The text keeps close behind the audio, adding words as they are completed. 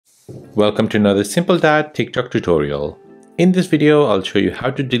Welcome to another Simple Dad TikTok tutorial. In this video, I'll show you how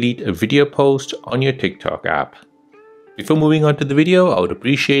to delete a video post on your TikTok app. Before moving on to the video, I would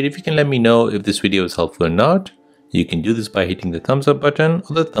appreciate if you can let me know if this video is helpful or not. You can do this by hitting the thumbs up button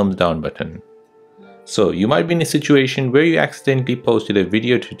or the thumbs down button. So you might be in a situation where you accidentally posted a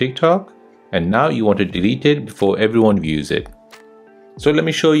video to TikTok and now you want to delete it before everyone views it. So let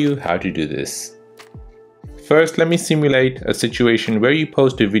me show you how to do this. First, let me simulate a situation where you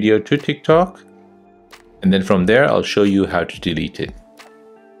post a video to TikTok, and then from there I'll show you how to delete it.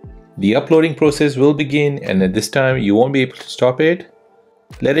 The uploading process will begin, and at this time you won't be able to stop it.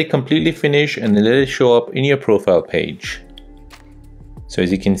 Let it completely finish and then let it show up in your profile page. So as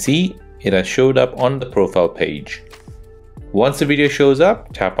you can see, it has showed up on the profile page. Once the video shows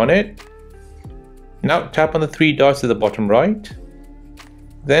up, tap on it. Now tap on the three dots at the bottom right.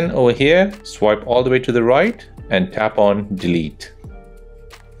 Then over here, swipe all the way to the right and tap on delete.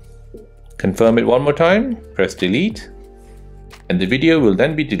 Confirm it one more time, press delete, and the video will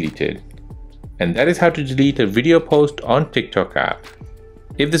then be deleted. And that is how to delete a video post on TikTok app.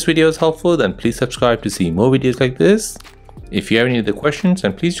 If this video is helpful, then please subscribe to see more videos like this. If you have any other questions,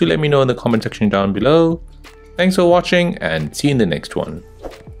 then please do let me know in the comment section down below. Thanks for watching and see you in the next one.